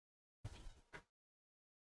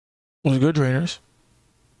What's good, trainers?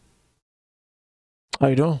 How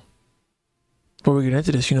you doing? Before we get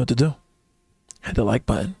into this, you know what to do. Hit the like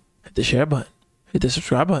button, hit the share button, hit the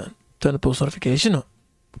subscribe button, turn the post notification on.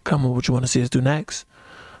 Comment what you want to see us do next.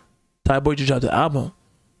 Thaiboy just dropped the album.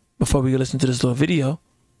 Before we listen to this little video,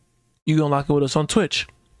 you're going to lock it with us on Twitch.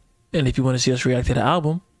 And if you want to see us react to the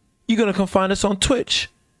album, you're going to come find us on Twitch.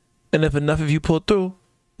 And if enough of you pull through,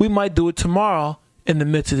 we might do it tomorrow in the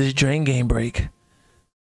midst of this Drain Game break.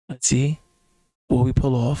 Let's see what we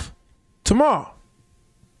pull off tomorrow.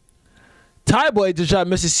 Thaiboy just dropped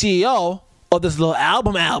Mr. CEO of this little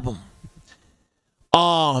album.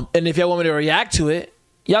 And if y'all want me to react to it,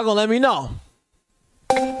 y'all gonna let me know.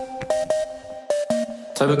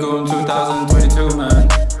 Typical in 2022, man.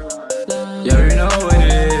 You already know what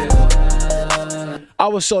it is. I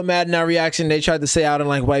was so mad in that reaction. They tried to say I don't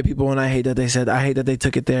like white people, and I hate that they said. I hate that they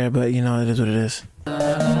took it there, but you know, it is what it is.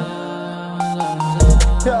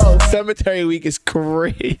 Yo, Cemetery Week is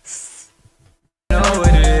crazy. You know what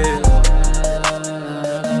it is.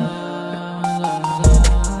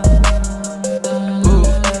 Ooh,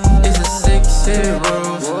 it's a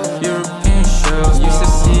 6-0 European show. You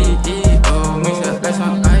said CEO, mix that ice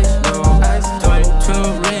on ice, low ice,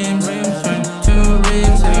 22 rims, 22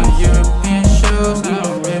 rims, and European shows.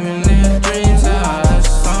 Now women live dreams,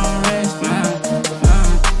 that's on race, man.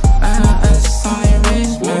 That's on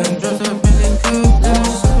race, man. Dropped up in the coupe,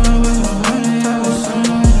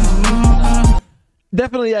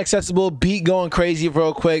 Definitely accessible. Beat going crazy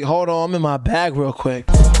real quick. Hold on, I'm in my bag real quick.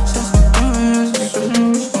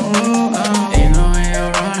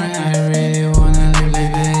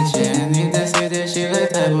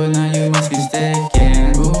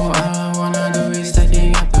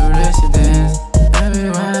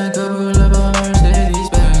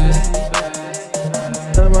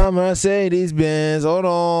 Mercedes Benz, hold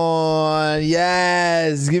on.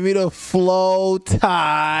 Yes, give me the flow,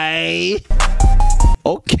 Ty.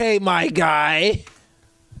 Okay, my guy.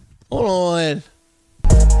 Hold on.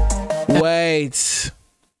 Wait.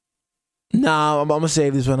 Nah, I'm gonna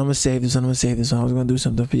save this one. I was gonna do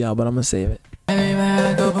something for y'all, but I'm gonna save it.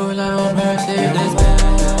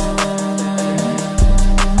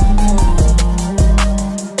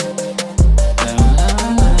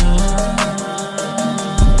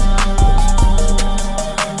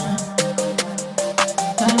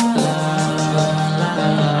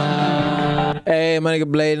 Hey, my nigga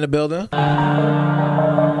Blade in the building.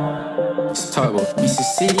 It's Thaiboy. Mr.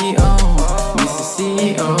 CEO, Mr.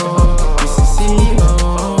 CEO, Mr. CEO,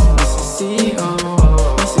 Mr. CEO,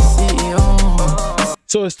 Mr. CEO.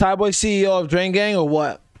 So is Thaiboy CEO of Drain Gang or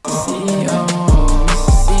what? CEO,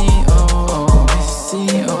 Mr. CEO, Mr.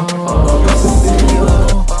 CEO,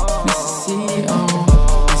 Mr. CEO,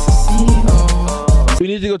 Mr. CEO. We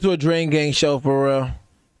need to go to a Drain Gang show for real.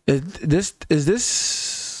 Is this?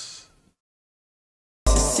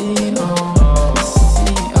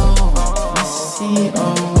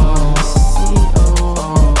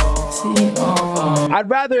 I'd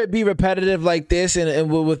rather it be repetitive like this and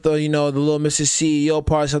with the, you know, the little Mrs. CEO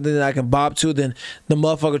part, something that I can bop to, than the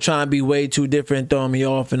motherfucker trying to be way too different, throwing me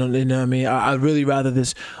off, and you know what I mean? I'd really rather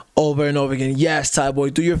this over and over again. Yes,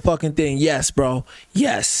 Thaiboy, do your fucking thing. Yes, bro.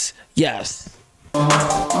 Yes. Yes.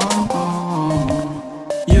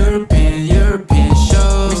 European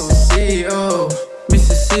show. Mr. CEO,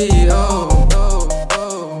 Mr. CEO.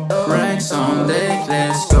 Ranks on deck,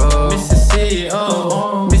 let's go. Mr.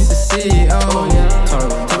 CEO, Mr. CEO.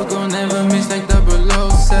 Typical never miss like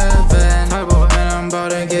 007. Thaiboy, and I'm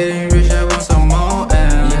about to get rich, I want some more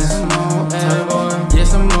M's. Yes, some more M's.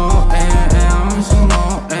 Yes, some more M's. Some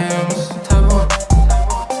more M's. Thaiboy,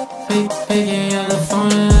 picking up the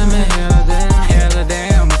phone and I'm hella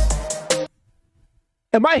damn.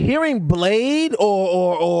 Am I hearing Blade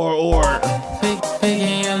or?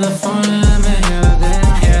 Picking up the phone and I'm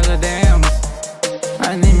hella damn.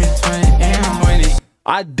 I need me 20 M's.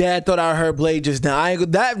 I dad thought I heard Blade just now. I ain't go,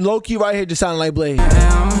 that low-key right here just sounded like Blade.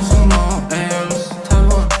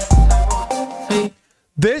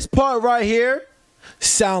 This part right here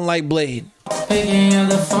sound like Blade.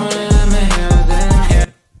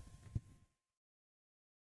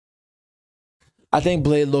 I think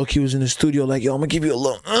Blade low-key was in the studio like, yo, I'm gonna give you a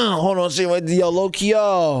little hold on, see what, yo, low-key,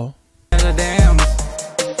 yo. I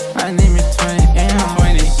need me 20 M's.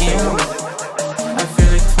 I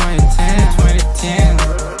feel like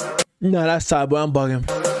 2010. Nah, that's Thaiboy, I'm bugging.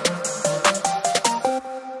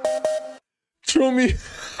 True me.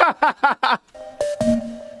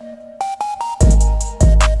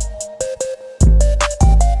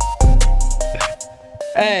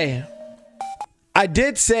 Hey, I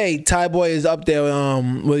did say Thaiboy is up there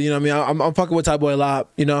with, you know what I mean? I'm fucking with Thaiboy a lot,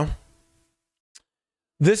 you know?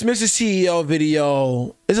 This Mr. CEO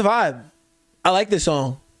video is a vibe. I like this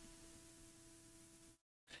song.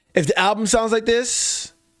 If the album sounds like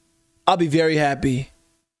this, I'll be very happy.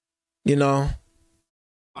 You know,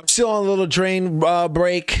 I'm still on a little drain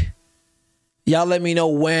break. Y'all let me know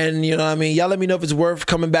when, you know what I mean? Y'all let me know if it's worth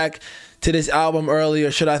coming back to this album early,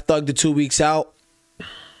 or should I thug the 2 weeks out?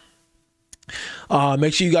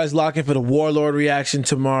 Make sure you guys lock in for the Warlord reaction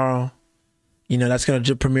tomorrow. You know, that's going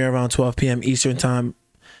to premiere around 12 p.m. Eastern time.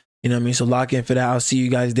 You know what I mean? So lock in for that. I'll see you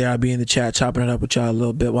guys there. I'll be in the chat chopping it up with y'all a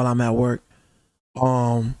little bit while I'm at work.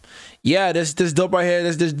 Yeah, this dope right here.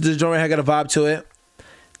 This joint right here got a vibe to it.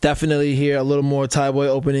 Definitely hear a little more Thaiboy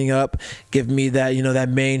opening up. Give me that, you know, that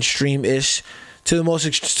mainstream-ish to the most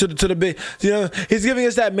to the big, you know, he's giving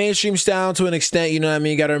us that mainstream sound to an extent, you know what I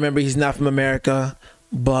mean? You got to remember he's not from America,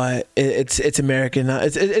 but it's American.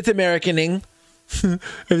 It's Americaning. If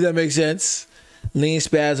that makes sense. Lean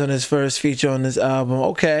Spaz on his first feature on this album.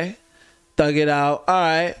 Okay. Thug it out.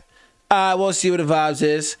 All right. We'll see what the vibes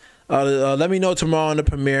is. Let me know tomorrow on the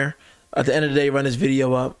premiere. At the end of the day, run this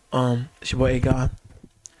video up. It's your boy A-God.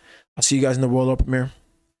 I'll see you guys in the Warlord premiere.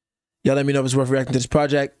 Y'all let me know if it's worth reacting to this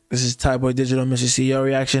project. This is Thaiboy Digital Mr. CEO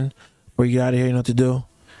reaction. Before you get out of here, you know what to do.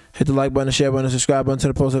 Hit the like button, the share button, the subscribe button, turn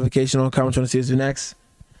the post notification on, comment on to see us do next.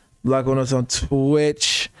 Block on us on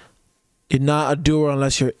Twitch. You're not a doer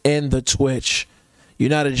unless you're in the Twitch. You're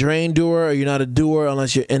not a drain doer, or you're not a doer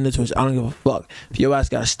unless you're in the Twitch. I don't give a fuck. If your ass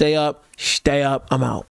gotta stay up, I'm out.